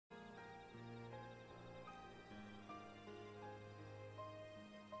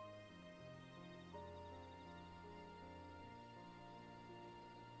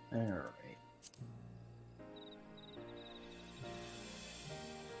Alright.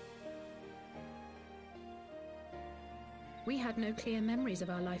 We had no clear memories of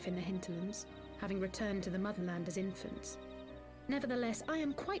our life in the hinterlands, having returned to the motherland as infants. Nevertheless, I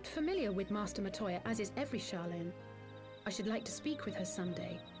am quite familiar with Master Matoya, as is every Sharlayan. I should like to speak with her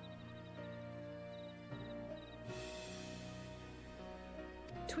someday.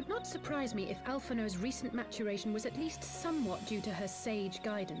 It would not surprise me if Alphino's recent maturation was at least somewhat due to her sage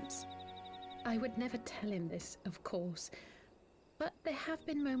guidance. I would never tell him this, of course, but there have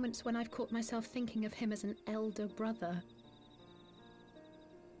been moments when I've caught myself thinking of him as an elder brother.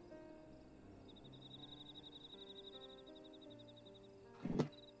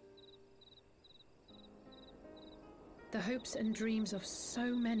 The hopes and dreams of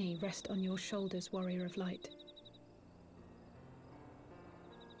so many rest on your shoulders, Warrior of Light.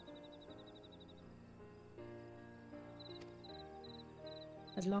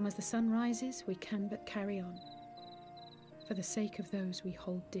 As long as the sun rises, we can but carry on, for the sake of those we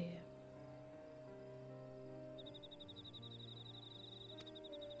hold dear.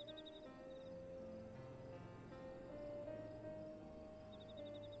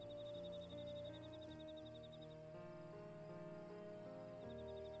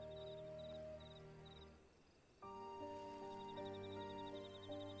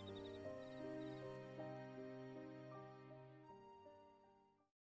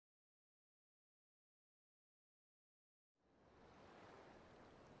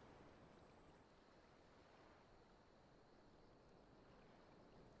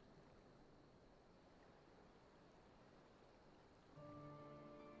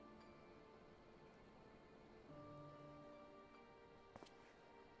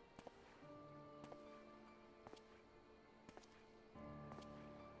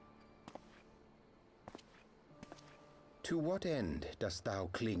 To what end dost thou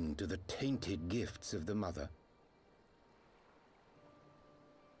cling to the tainted gifts of the Mother?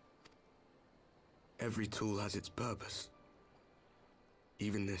 Every tool has its purpose.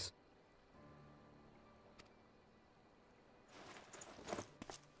 Even this.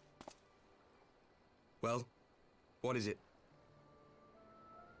 Well, what is it?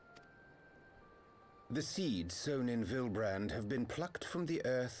 The seeds sown in Vilbrand have been plucked from the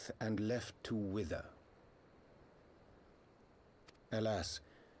earth and left to wither. Alas,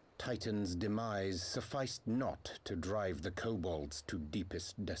 Titan's demise sufficed not to drive the kobolds to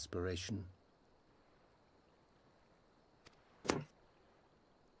deepest desperation.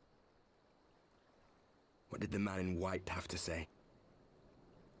 What did the man in white have to say?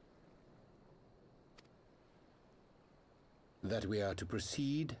 That we are to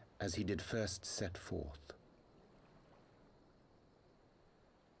proceed as he did first set forth.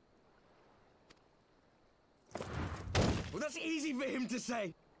 Well, that's easy for him to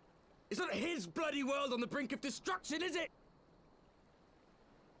say. It's not his bloody world on the brink of destruction, is it?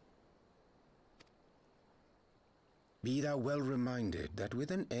 Be thou well reminded that with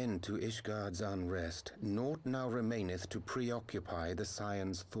an end to Ishgard's unrest, naught now remaineth to preoccupy the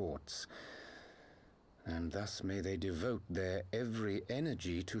Scion's thoughts. And thus may they devote their every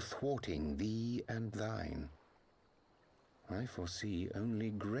energy to thwarting thee and thine. I foresee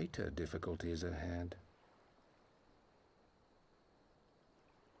only greater difficulties ahead.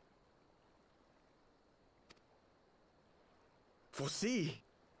 Foresee?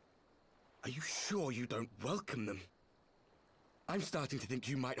 Are you sure you don't welcome them? I'm starting to think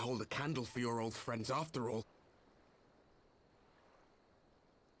you might hold a candle for your old friends after all.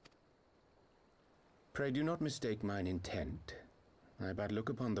 Pray do not mistake mine intent. I but look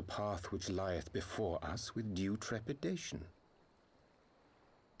upon the path which lieth before us with due trepidation.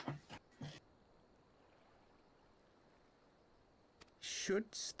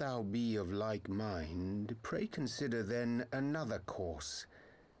 Shouldst thou be of like mind, pray consider then another course.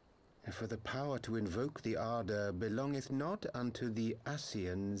 For the power to invoke the ardor belongeth not unto the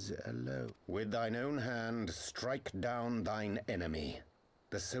Ascians alone. With thine own hand strike down thine enemy,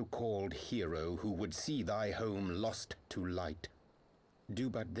 the so-called hero who would see thy home lost to light.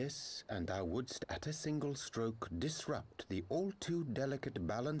 Do but this, and thou wouldst at a single stroke disrupt the all-too delicate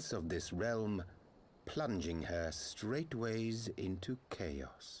balance of this realm, plunging her straightways into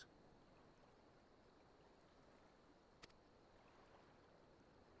chaos.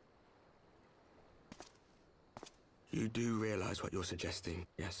 You do realize what you're suggesting,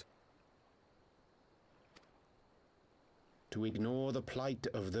 yes? To ignore the plight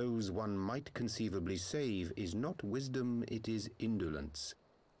of those one might conceivably save is not wisdom, it is indolence.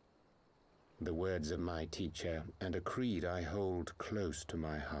 The words of my teacher, and a creed I hold close to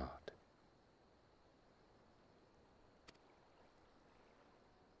my heart.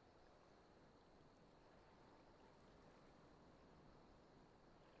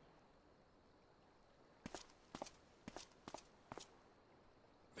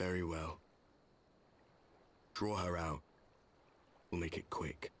 Very well. Draw her out. We'll make it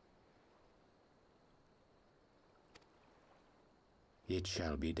quick. It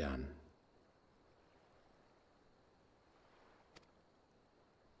shall be done.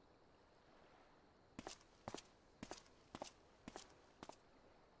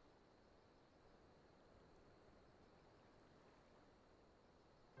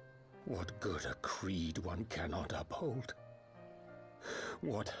 What good a creed one cannot uphold?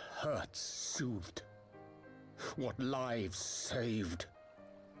 What hurts soothed? What lives saved?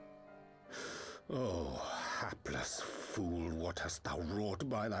 Oh, hapless fool, what hast thou wrought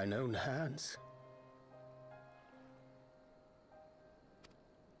by thine own hands?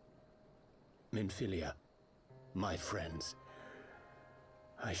 Minfilia, my friends,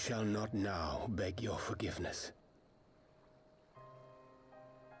 I shall not now beg your forgiveness.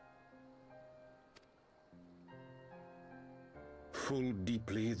 Full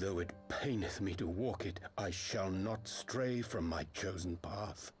deeply though it paineth me to walk it, I shall not stray from my chosen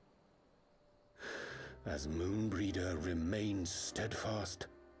path. As Moonbreeder remains steadfast.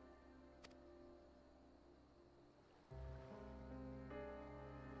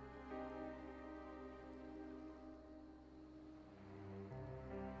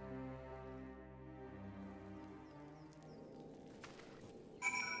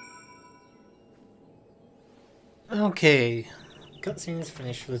 Okay, cutscene is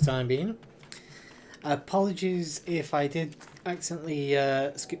finished for the time being. Apologies if I did accidentally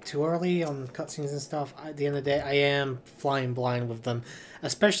skip too early on cutscenes and stuff. At the end of the day, I am flying blind with them.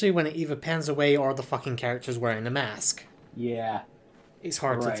 Especially when it either pans away or the fucking character's wearing a mask. Yeah. It's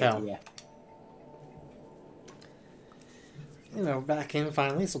hard to tell. Yeah. You know, back in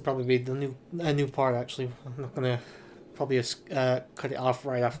finally. This will probably be the new part, actually. I'm not going to probably cut it off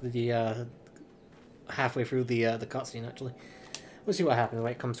right after the halfway through the cutscene, actually. We'll see what happens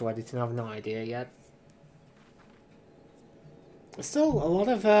when it comes to editing. I have no idea yet. There's still a lot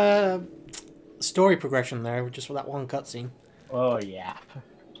of story progression there, just for that one cutscene. Oh, yeah.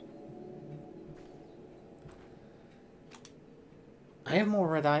 I have more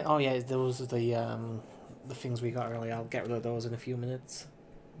red eye. Oh, yeah, those are the things we got earlier. I'll get rid of those in a few minutes.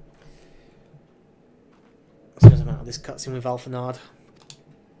 So doesn't matter. This cutscene with Alphanard.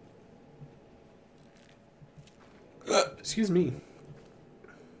 Excuse me.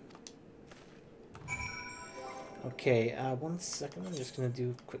 Okay, 1 second. I'm just gonna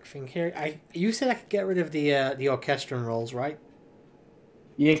do a quick thing here. You said I could get rid of the orchestron rolls, right?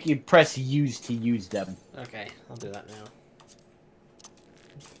 You can press use to use them. Okay, I'll do that now.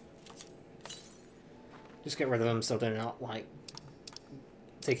 Just get rid of them so they're not like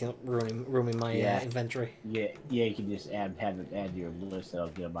taking up ruining my inventory. Yeah, you can just have it add your list. That'll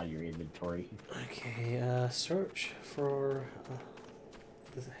get them out of your inventory. Okay, search for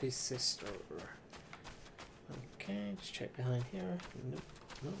his sister. Okay, just check behind here. Nope,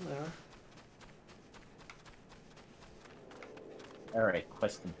 not there. Alright,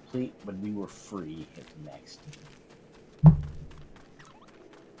 quest complete. When we were free, hit the next.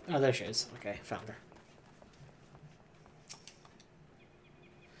 Oh, there she is. Okay, found her.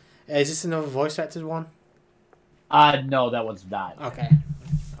 Is this another voice acted one? No, that one's not. Okay.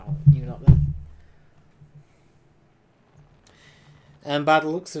 Oh, you not then. And by the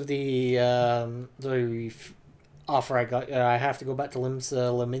looks of the offer I got, I have to go back to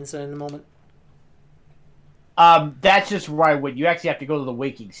Leminsa in a moment. That's just where I went. You actually have to go to the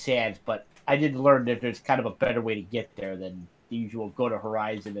Waking Sands, but I did learn that there's kind of a better way to get there than the usual go to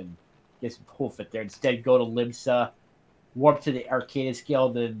Horizon and get some hoof it there. Instead, go to Limsa, warp to the Arcanus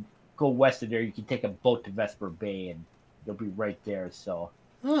Guild, and go west of there. You can take a boat to Vesper Bay, and you'll be right there. So,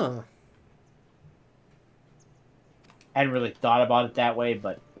 Oh. I hadn't really thought about it that way,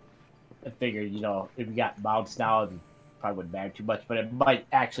 but I figured, if we got mounts now, it probably wouldn't matter too much. But it might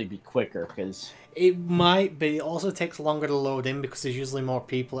actually be quicker because It might, but it also takes longer to load in because there's usually more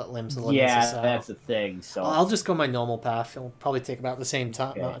people at Limsa. yeah, so that's the thing. So I'll just go my normal path. It'll probably take about the same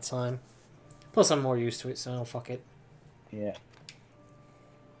amount of time. Plus, I'm more used to it, so fuck it. yeah.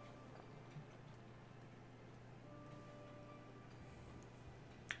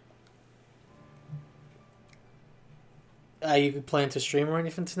 You plan to stream or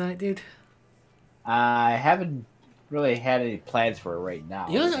anything tonight, dude? I haven't really had any plans for it right now.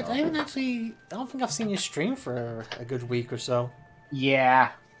 You know, so. I haven't actually. I don't think I've seen you stream for a good week or so.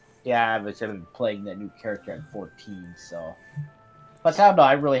 Yeah, I've been playing that new character at 14, so. But I don't know,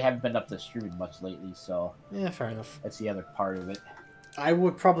 I really haven't been up to streaming much lately, so. Yeah, fair enough. That's the other part of it. I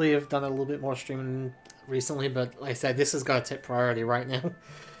would probably have done a little bit more streaming recently, but like I said, this has got to take priority right now.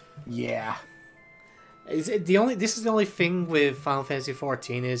 Yeah. This is the only thing with Final Fantasy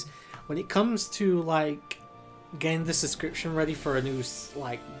XIV is when it comes to like getting the subscription ready for a new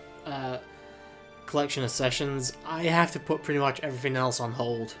collection of sessions, I have to put pretty much everything else on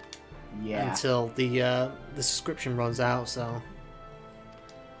hold. Yeah. Until the subscription runs out. So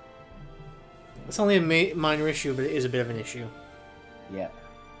it's only a minor issue, but it is a bit of an issue. Yeah.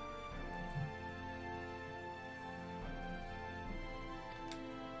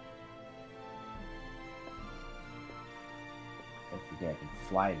 I think I can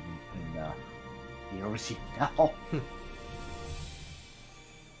fly in the overseas now.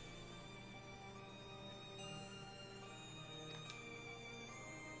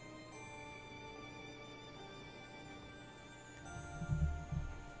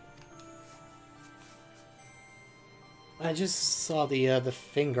 I just saw the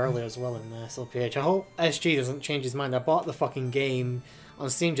thing earlier as well in SLPH. I hope SG doesn't change his mind. I bought the fucking game on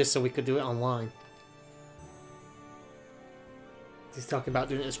Steam just so we could do it online. He's talking about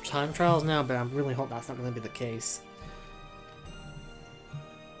doing it as time trials now, but I really hope that's not going to be the case.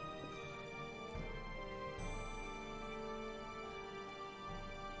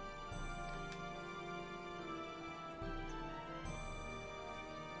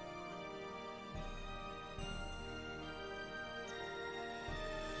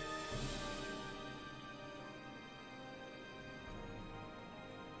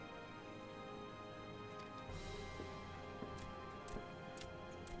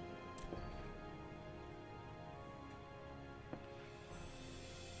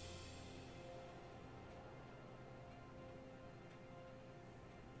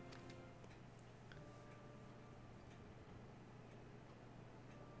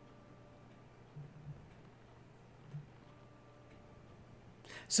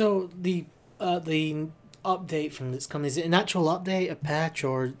 So the update from this company, is it an actual update, a patch,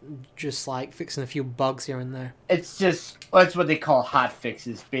 or just like fixing a few bugs here and there? It's just, that's what they call hot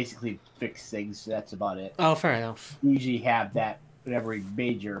fixes. Basically fix things, that's about it. Oh, fair enough. You usually have that with every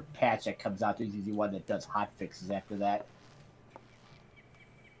major patch that comes out. There's usually one that does hot fixes after that.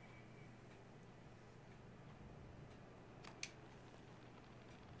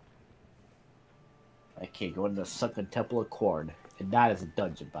 Okay, go into the Sunken Temple of Corn. And not as a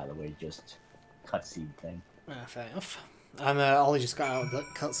dungeon, by the way, just cutscene thing. Fair enough. I'm only just got out of that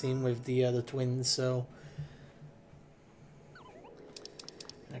cutscene with the twins, so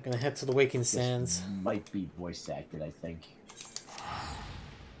I'm gonna head to the Waking Sands. Might be voice acted, I think.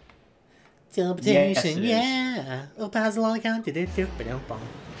 Teleportation, yeah. Up as a lollipop, did it?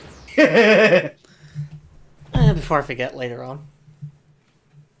 Before I forget later on.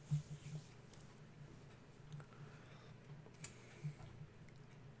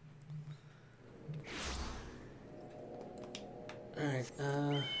 Alright,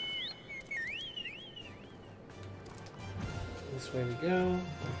 this way we go.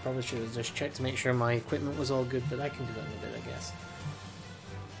 I probably should have just checked to make sure my equipment was all good, but I can do that in a bit, I guess.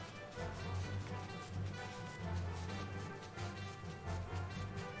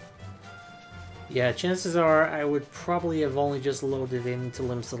 Yeah, chances are I would probably have only just loaded into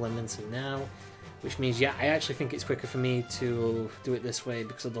Limsa Limits now, which means, yeah, I actually think it's quicker for me to do it this way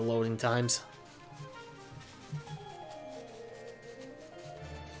because of the loading times.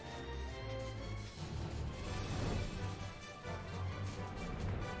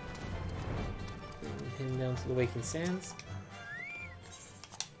 Heading down to the Waking Sands.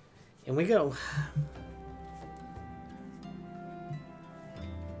 In we go.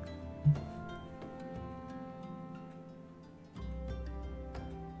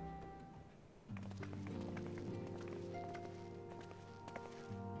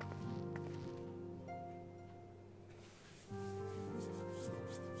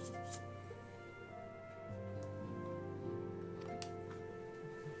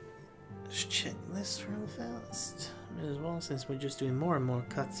 Let's check this real fast. May as well, since we're just doing more and more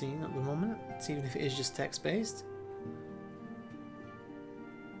cutscene at the moment. Let's see if it is just text-based.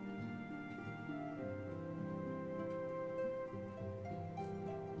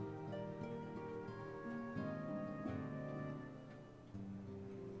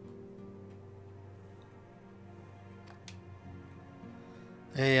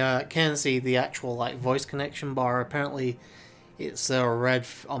 I can see the actual like voice connection bar. Apparently it's red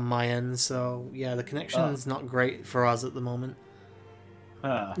on my end, so yeah, the connection's not great for us at the moment.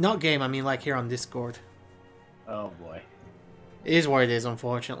 Not game, I mean like here on Discord. Oh boy. It is what it is,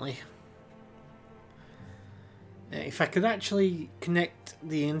 unfortunately. If I could actually connect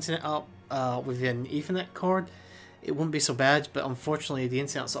the internet up with an Ethernet cord, it wouldn't be so bad, but unfortunately the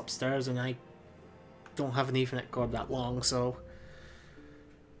internet's upstairs and I don't have an Ethernet cord that long, so...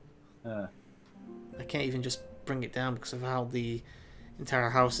 I can't even just bring it down because of how the entire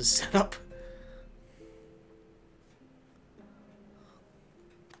house is set up.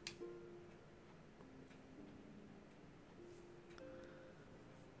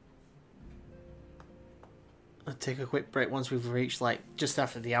 I'll take a quick break once we've reached like just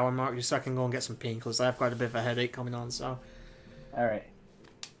after the hour mark, just so I can go and get some painkillers. I have quite a bit of a headache coming on, so. All right.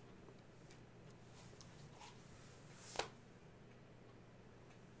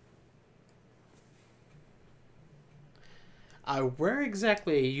 Where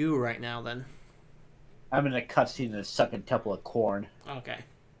exactly are you right now, then? I'm in a cutscene in the Second Temple of Corn. Okay.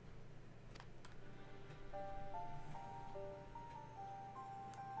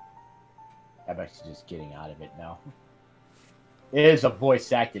 I'm actually just getting out of it now. It is a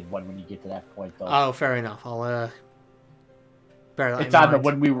voice-acted one when you get to that point, though. Oh, fair enough. I'll, bear that It's in on the mind.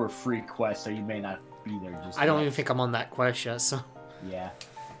 when we were free quest, so you may not be there just I don't yet. even think I'm on that quest yet, so. Yeah.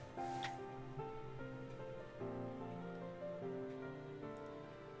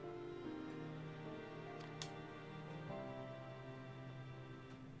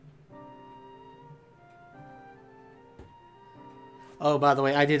 Oh, by the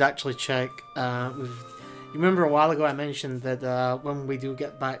way, I did actually check. You remember a while ago I mentioned that when we do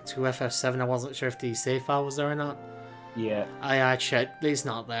get back to FF7, I wasn't sure if the save file was there or not. Yeah. I checked. It's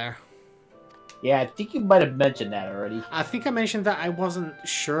not there. Yeah, I think you might have mentioned that already. I think I mentioned that I wasn't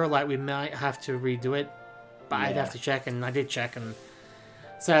sure, like we might have to redo it, but I'd Yeah. have to check, and I did check, and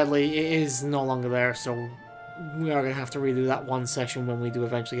sadly it is no longer there, so we are going to have to redo that one session when we do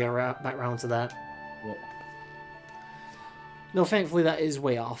eventually get back around to that. Yeah. No, thankfully that is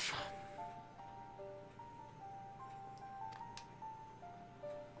way off.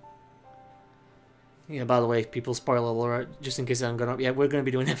 Yeah, by the way, people, spoiler alert, just in case I haven't gone up yet, we're going to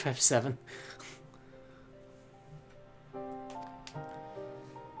be doing FF7.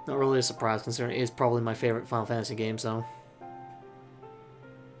 Not really a surprise, considering it is probably my favourite Final Fantasy game, so.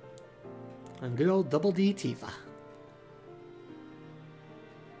 And good old Double D Tifa.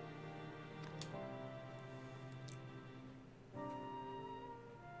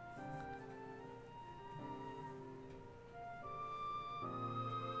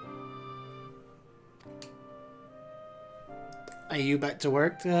 Are you back to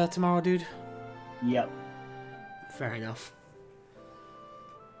work tomorrow, dude? Yep. Fair enough.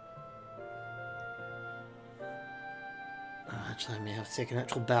 Actually, I may have to take an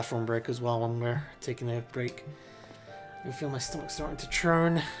actual bathroom break as well when we're taking a break. I feel my stomach starting to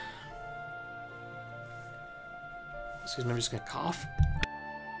churn. Excuse me, I'm just gonna cough.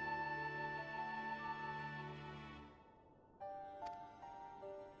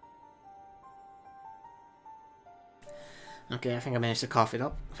 Okay, I think I managed to cough it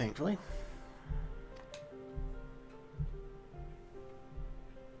up, thankfully.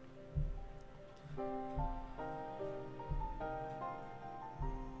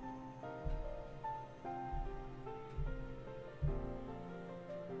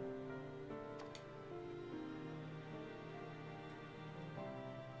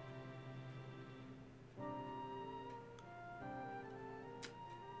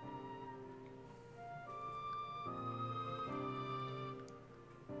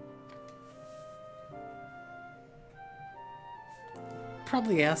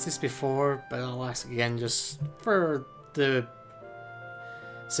 Probably asked this before, but I'll ask again just for the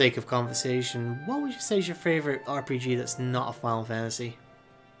sake of conversation. What would you say is your favorite RPG that's not a Final Fantasy?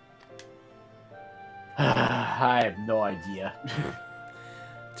 I have no idea.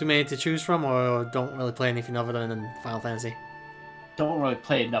 Too many to choose from, or don't really play anything other than Final Fantasy? Don't really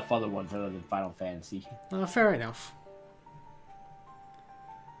play enough other ones other than Final Fantasy. Fair enough.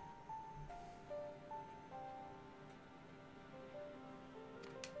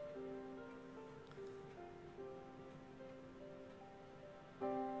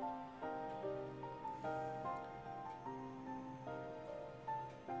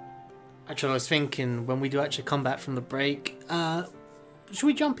 Actually, I was thinking, when we do actually come back from the break, should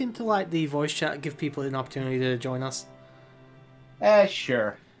we jump into like the voice chat and give people an opportunity to join us?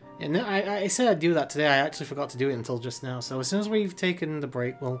 Sure. And I said I'd do that today, I actually forgot to do it until just now, so as soon as we've taken the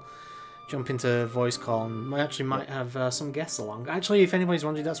break, we'll jump into voice call, and we actually might have some guests along. Actually, if anybody's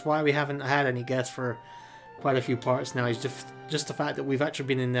wondering, that's why we haven't had any guests for quite a few parts now, is just the fact that we've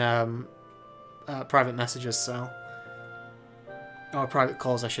actually been in private messages, so... Or private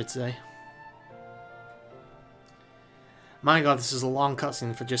calls, I should say. My god, this is a long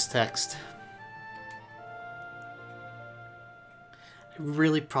cutscene for just text. I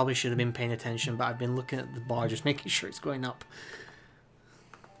really probably should have been paying attention, but I've been looking at the bar, just making sure it's going up.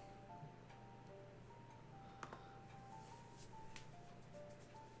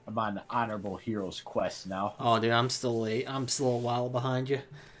 I'm on the Honorable Heroes quest now. Oh, dude, I'm still late. I'm still a while behind you.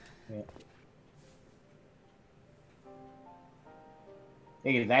 Yeah.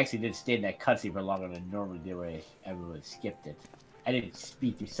 I actually did stay in that cutscene for longer than normally did where I would have skipped it. I didn't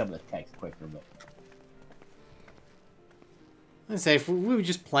speed through some of the text quicker, but... I'd say if we were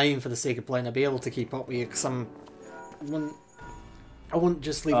just playing for the sake of playing, I'd be able to keep up with you, because I wouldn't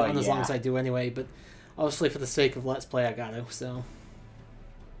just leave it on as long as I do anyway, but obviously for the sake of Let's Play, I gotta, so...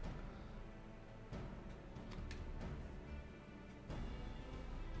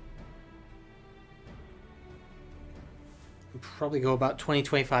 Probably go about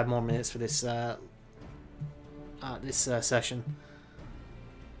 20-25 more minutes for this session,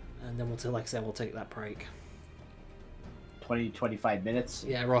 and then we'll, like I said, we'll take that break. 20-25 minutes?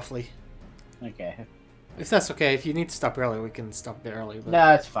 Yeah, roughly. Okay. If that's okay, if you need to stop early, we can stop a bit early. But... No,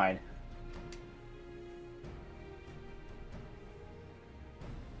 that's fine.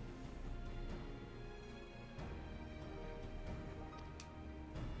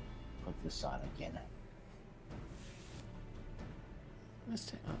 Put this on again. Let's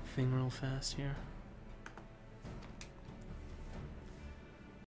take that thing real fast here.